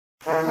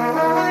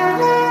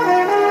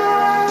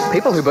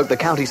People who book the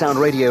County Sound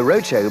Radio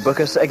Roadshow book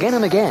us again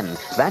and again.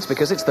 That's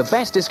because it's the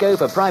best disco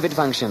for private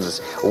functions.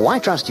 Why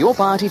trust your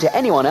party to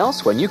anyone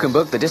else when you can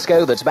book the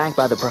disco that's backed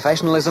by the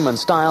professionalism and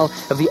style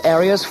of the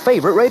area's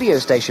favourite radio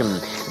station?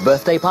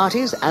 Birthday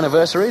parties,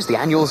 anniversaries, the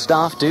annual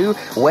staff do,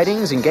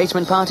 weddings,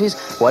 engagement parties,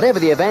 whatever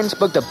the event,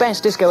 book the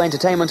best disco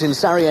entertainment in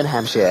Surrey and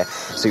Hampshire.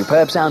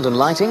 Superb sound and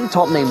lighting,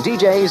 top-name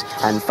DJs,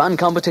 and fun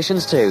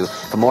competitions too.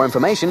 For more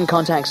information,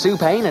 contact Sue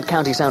Payne at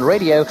County Sound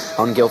Radio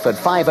on Guildford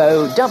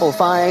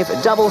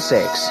 505566. The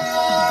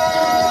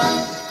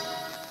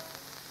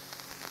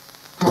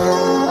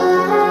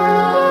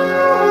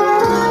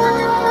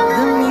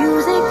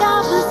music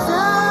of the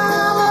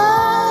summer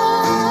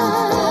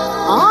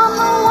on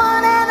the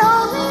one and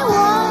only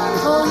one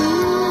for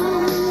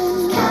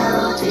you.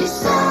 County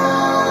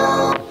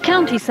Sound.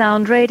 County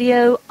Sound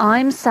Radio,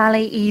 I'm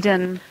Sally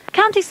Eden.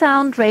 County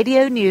Sound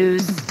Radio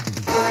News.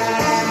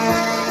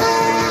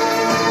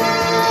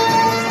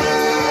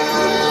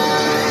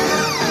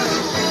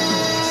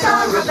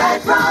 Sara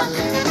Badrock.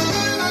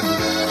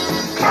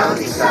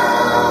 County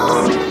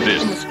Sound.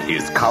 This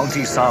is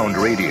County Sound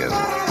Radio,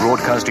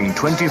 broadcasting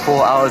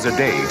 24 hours a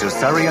day to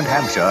Surrey and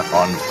Hampshire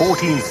on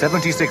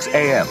 1476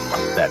 AM.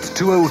 That's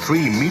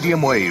 203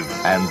 medium wave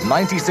and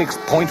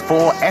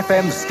 96.4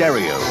 FM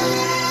stereo.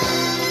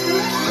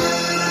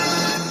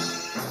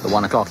 The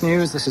 1 o'clock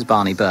news, this is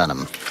Barney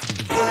Burnham.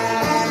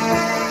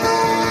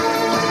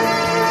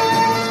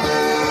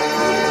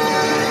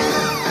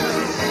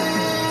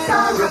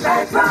 Sara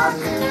Badrock.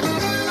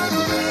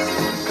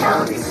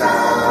 County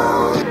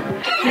Sound.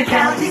 The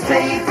county's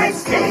favourite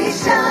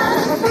station.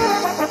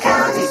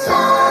 County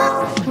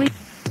Sound.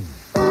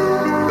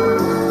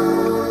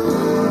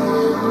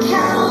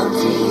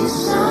 County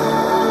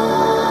Sound.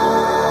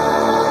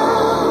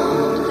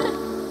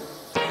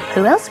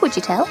 Who else would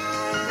you tell?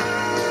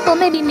 Or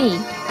maybe me.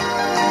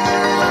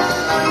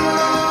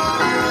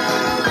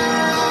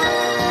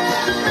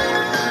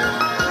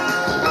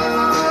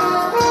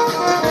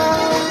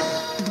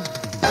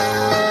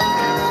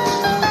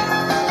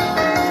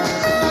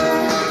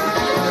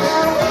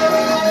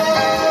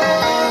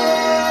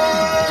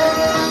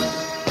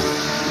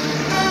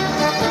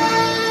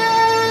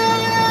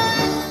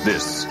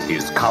 This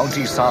is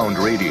County Sound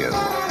Radio,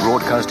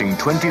 broadcasting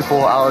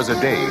 24 hours a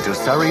day to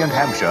Surrey and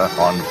Hampshire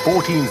on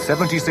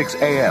 1476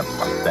 AM.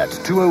 That's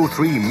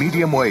 203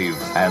 medium wave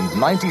and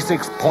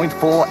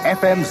 96.4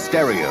 FM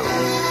stereo.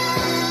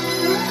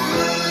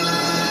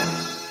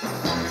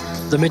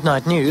 The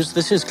Midnight News,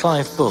 this is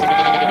Clive Bull.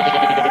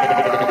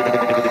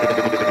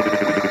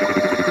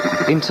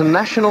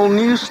 International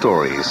news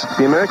stories.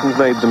 The Americans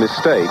made the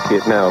mistake,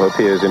 it now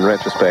appears in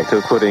retrospect,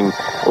 of putting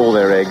all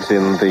their eggs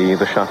in the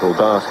shuttle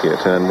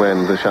basket, and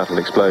when the shuttle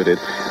exploded,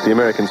 the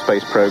American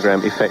space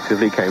program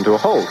effectively came to a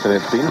halt, and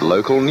it's been...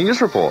 Local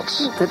news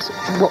reports. That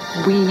what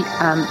we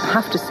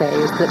have to say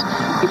is that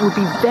it would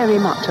be very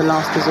much a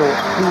last resort.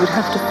 We would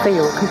have to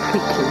fail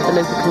completely, the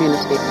local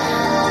community,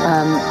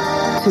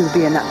 to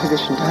be in that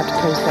position, to have to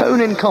close down.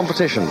 Phone-in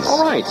competitions.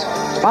 All right.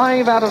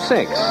 5 out of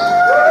 6.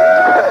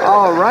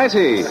 All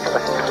righty.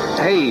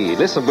 Hey,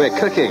 listen, we're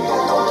cooking.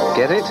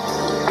 Get it?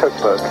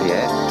 Cookbook.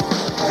 Yeah.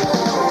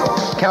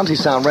 County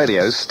Sound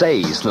Radio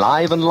stays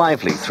live and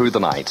lively through the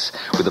night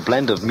with a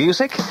blend of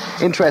music,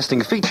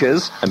 interesting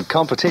features, and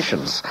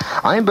competitions.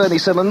 I'm Bernie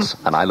Simmons,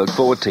 and I look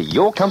forward to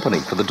your company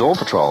for the Dawn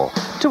Patrol,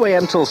 2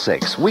 a.m. till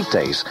 6,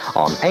 weekdays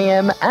on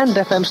AM and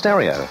FM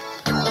stereo.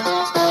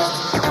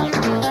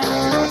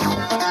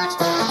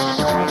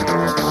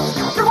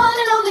 The one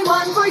and only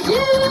one for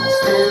you.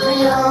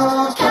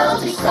 Stereo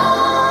County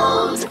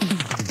Sound.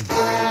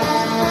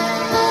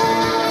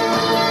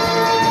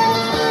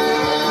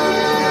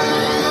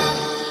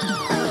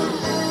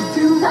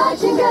 To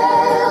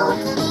Nightingale.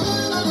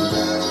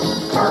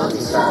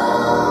 County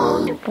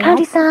Sound.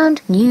 County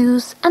Sound,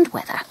 news and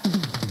weather.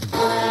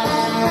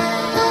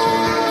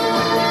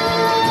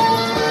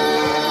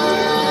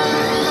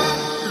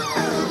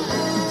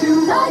 To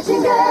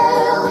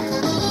Nightingale.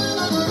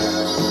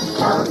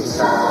 County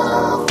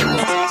Sound.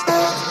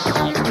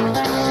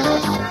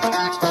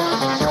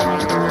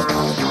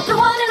 The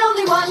one and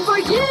only one for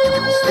you.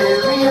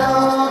 Stereo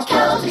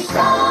County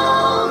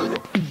Sound.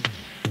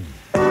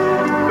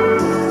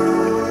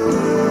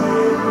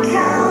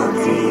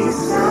 County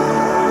Sound.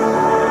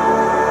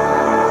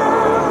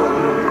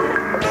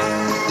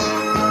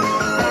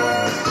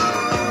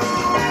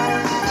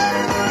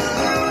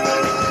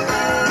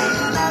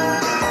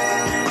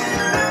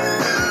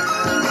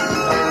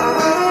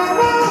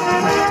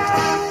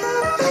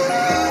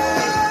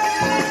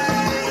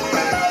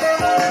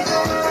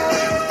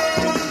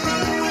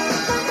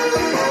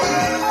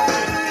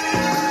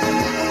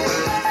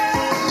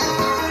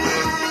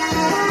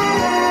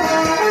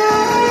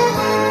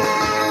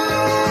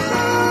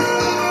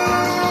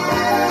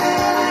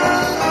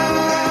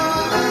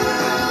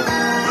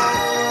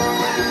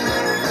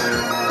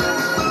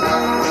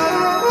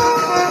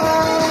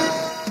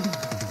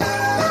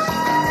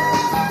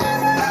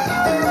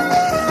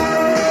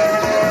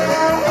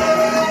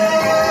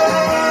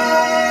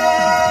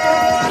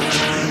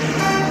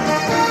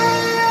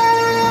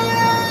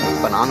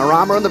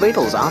 Panorama and the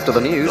Beatles after the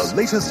news. The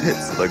latest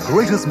hits, the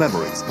greatest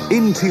memories.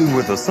 In tune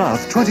with the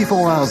South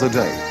 24 hours a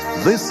day.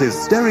 This is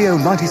Stereo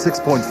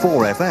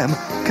 96.4 FM,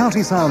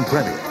 County Sound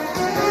Premier.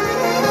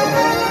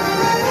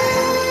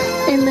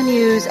 In the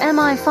news,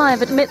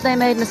 MI5 admit they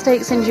made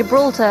mistakes in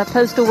Gibraltar,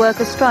 postal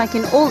workers strike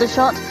in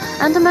Aldershot,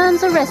 and a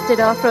man's arrested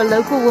after a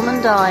local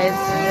woman dies.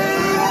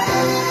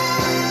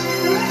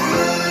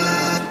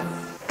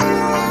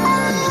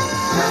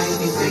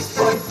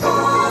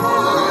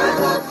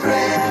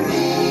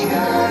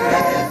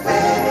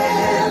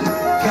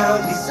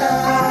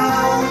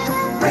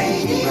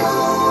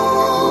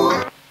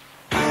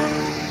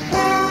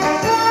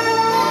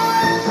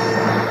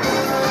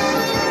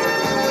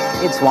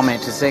 It's 1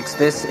 minute to 6.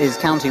 This is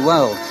County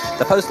World.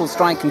 The postal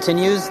strike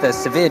continues. There's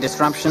severe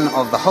disruption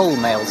of the whole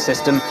mail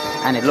system,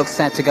 and it looks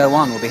set to go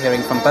on. We'll be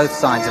hearing from both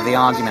sides of the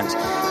argument.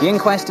 The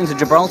inquest into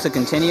Gibraltar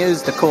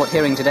continues. The court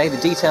hearing today the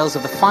details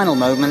of the final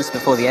moments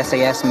before the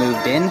SAS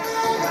moved in.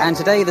 And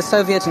today, the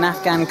Soviet and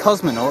Afghan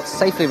cosmonauts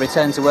safely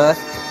returned to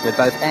Earth with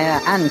both air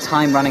and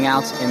time running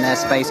out in their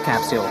space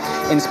capsule.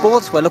 In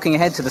sports, we're looking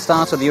ahead to the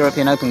start of the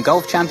European Open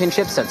Golf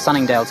Championships at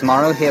Sunningdale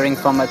tomorrow, hearing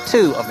from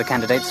two of the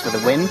candidates for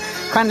the win.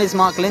 Cranley's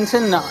Mark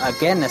Linton,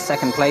 again a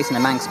second place in the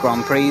Manx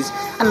Grand Prix,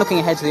 and looking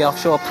ahead to the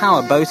offshore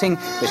power boating,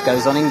 which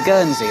goes on in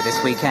Guernsey this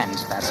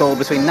weekend. That's all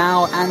between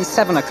now and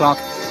 7 o'clock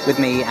with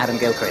me, Adam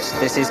Gilchrist.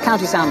 This is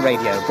County Sound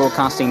Radio,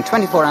 broadcasting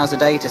 24 hours a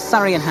day to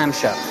Surrey and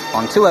Hampshire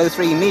on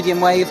 203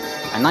 medium wave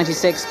and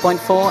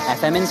 96.4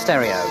 FM in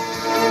stereo.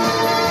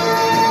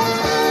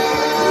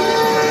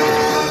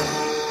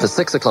 The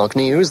 6 o'clock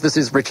news, this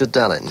is Richard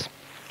Dallin.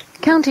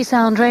 County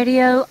Sound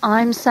Radio,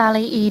 I'm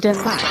Sally Eden.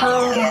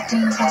 Target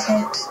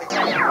detected.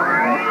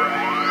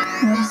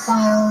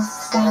 Missiles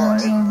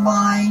standing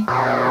by.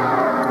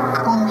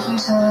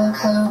 Computer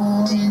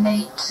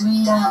coordinate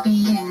readout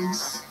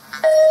begins.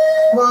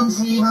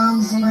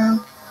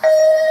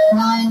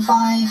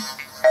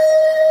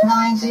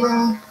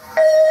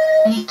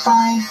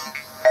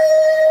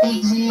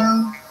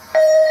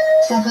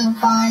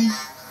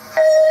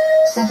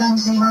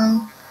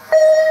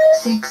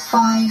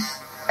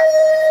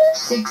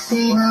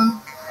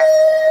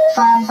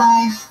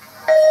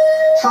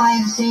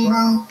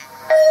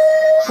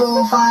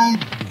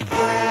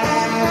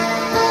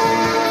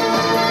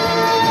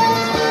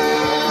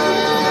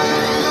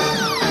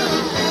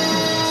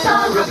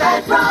 Sara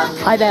Badrock.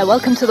 Hi there,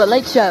 welcome to The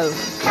Late Show.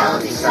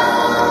 County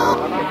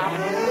Sound.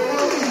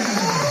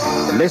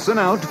 Listen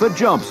out for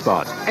Job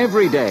Spot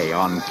every day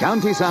on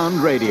County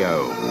Sound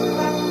Radio.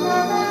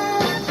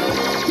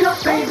 Your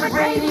favorite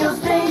radio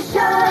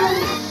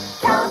station,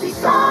 County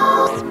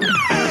Sound.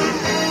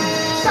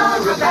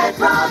 Sara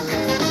Badrock,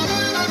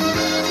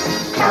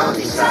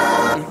 County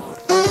Sound.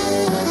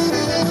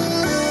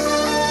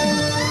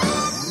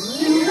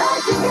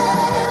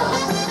 Nightingale,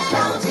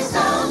 County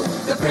Sound,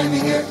 the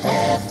premier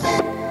FM.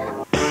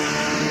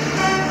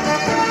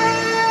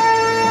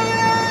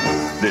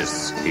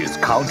 This is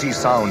County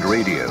Sound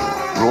Radio,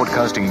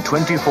 broadcasting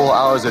 24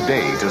 hours a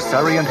day to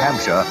Surrey and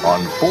Hampshire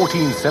on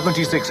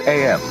 1476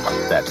 AM.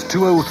 That's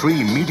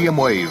 203 medium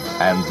wave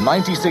and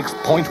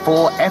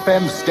 96.4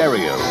 FM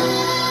stereo.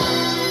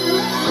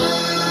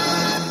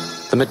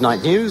 The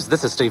Midnight News,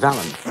 this is Steve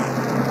Allen.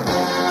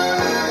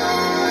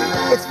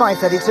 It's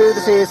 5:32,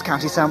 this is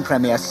County Sound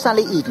Premier.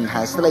 Sally Eden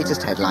has the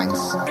latest headlines.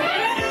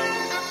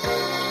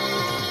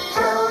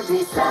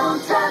 County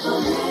Sound Travel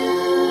News.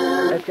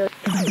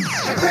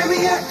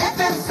 Premier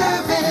FM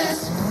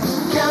service,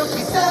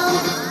 County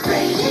Sound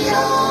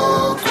Radio.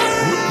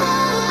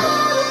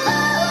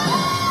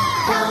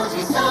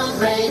 County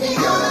Sound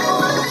Radio,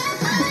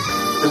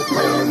 the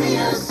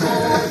premier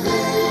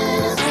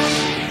service.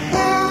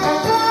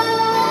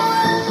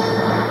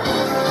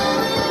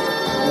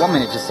 1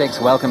 minute to 6,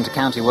 welcome to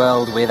County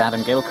World with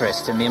Adam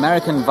Gilchrist. In the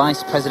American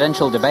vice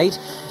presidential debate,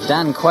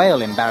 Dan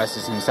Quayle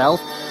embarrasses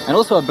himself, and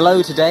also a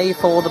blow today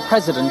for the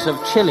president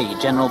of Chile,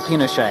 General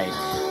Pinochet.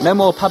 No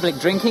more public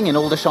drinking in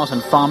Aldershot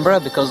and Farnborough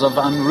because of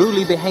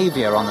unruly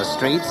behaviour on the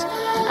streets,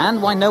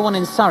 and why no one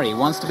in Surrey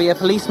wants to be a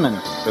policeman.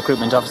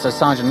 Recruitment Officer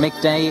Sergeant Mick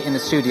Day in the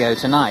studio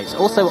tonight.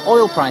 Also,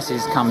 oil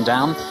prices come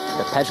down,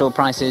 but petrol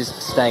prices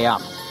stay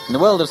up. In the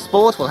world of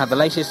sport, we'll have the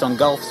latest on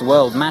golf's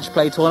World Match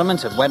Play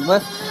Tournament at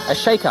Wentworth, a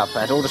shake-up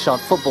at Aldershot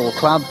Football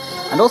Club,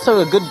 and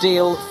also a good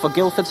deal for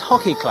Guildford's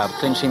Hockey Club,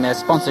 clinching their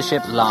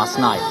sponsorship last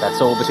night.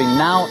 That's all between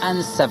now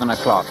and 7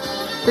 o'clock.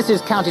 This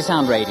is County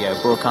Sound Radio,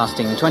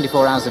 broadcasting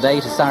 24 hours a day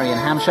to Surrey and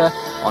Hampshire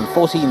on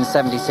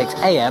 1476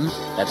 AM,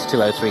 that's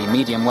 203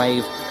 medium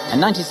wave, and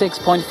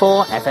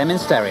 96.4 FM in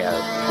stereo.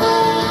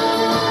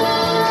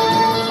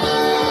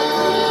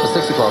 The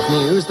 6 o'clock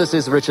news, this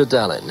is Richard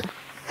Dallin.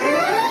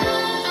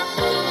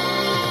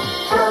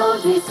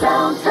 County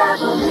Sound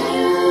Travel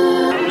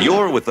News.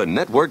 You're with the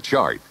Network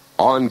Chart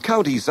on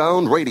County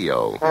Sound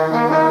Radio. We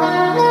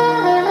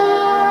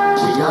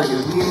are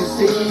your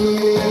music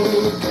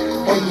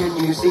and your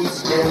news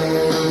each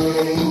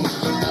day.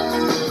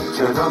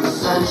 Turn on the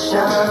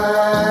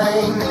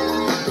sunshine,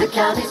 the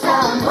County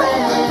Sound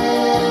way.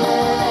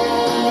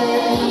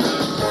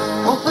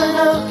 Open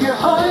up your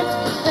heart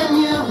and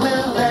you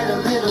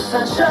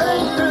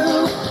shine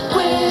through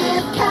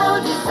with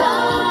County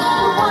Sound.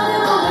 We're one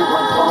and only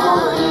one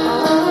for you.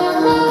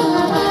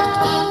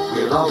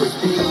 We'll always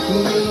be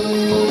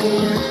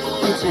here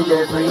each and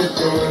every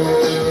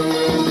day.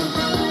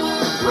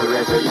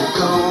 Wherever you're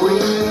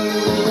going,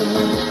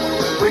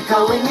 we're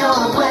going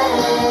your way.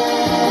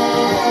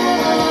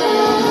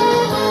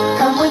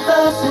 Come with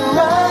us and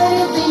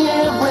ride the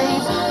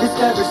airwaves.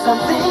 Discover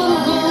something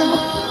new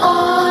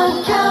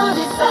on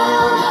County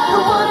Sound, the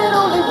one and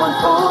only one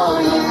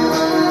for you.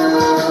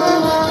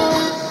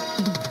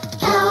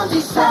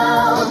 County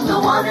Sound, the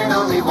one and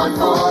only one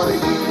for you.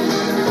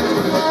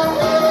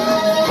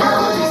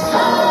 County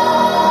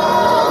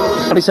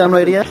Sound. County Sound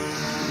Radio.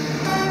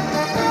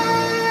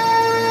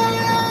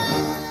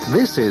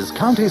 This is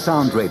County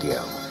Sound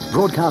Radio,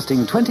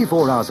 broadcasting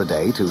 24 hours a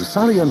day to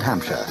Surrey and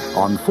Hampshire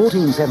on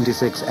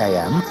 1476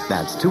 AM,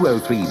 that's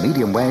 203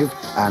 medium wave,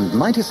 and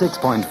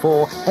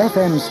 96.4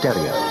 FM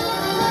stereo.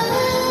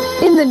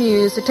 In the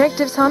news,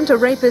 detectives hunt a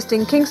rapist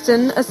in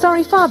Kingston, a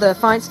Surrey father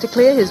fights to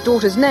clear his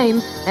daughter's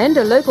name, and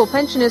a local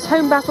pensioners'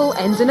 home battle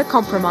ends in a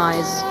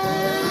compromise.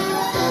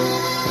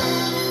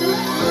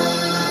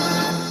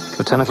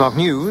 For 10 o'clock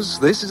news,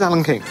 this is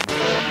Alan King.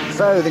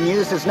 So the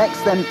news is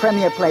next, then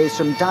Premier plays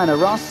from Dinah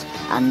Ross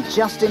and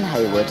Justin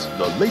Hayward.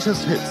 The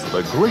latest hits,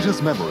 the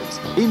greatest memories,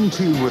 in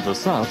tune with the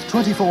South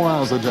 24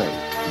 hours a day.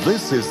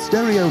 This is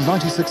Stereo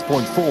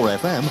 96.4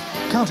 FM,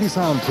 County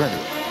Sound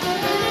Premier.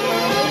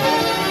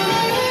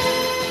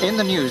 In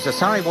the news, a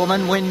Surrey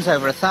woman wins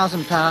over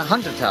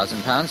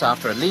 £100,000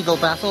 after a legal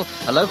battle,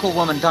 a local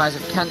woman dies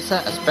of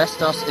cancer,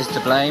 asbestos is to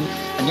blame,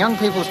 and young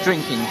people's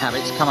drinking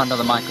habits come under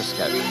the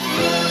microscope.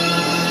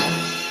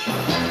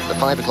 The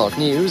 5 o'clock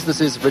news, this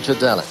is Richard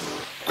Dallin.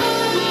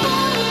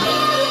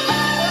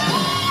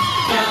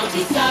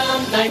 County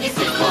Sound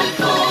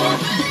 96.4,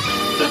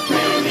 the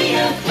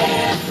Premier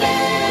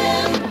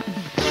FM.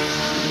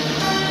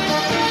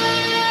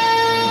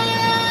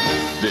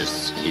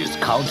 This is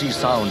County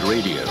Sound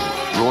Radio,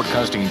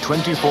 broadcasting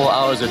 24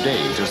 hours a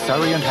day to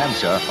Surrey and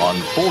Hampshire on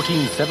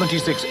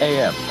 1476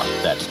 AM.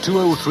 That's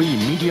 203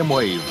 medium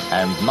wave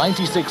and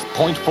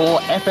 96.4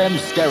 FM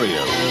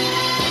stereo.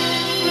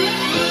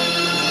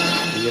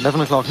 The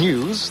 11 o'clock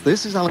news,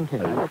 this is Alan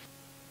King.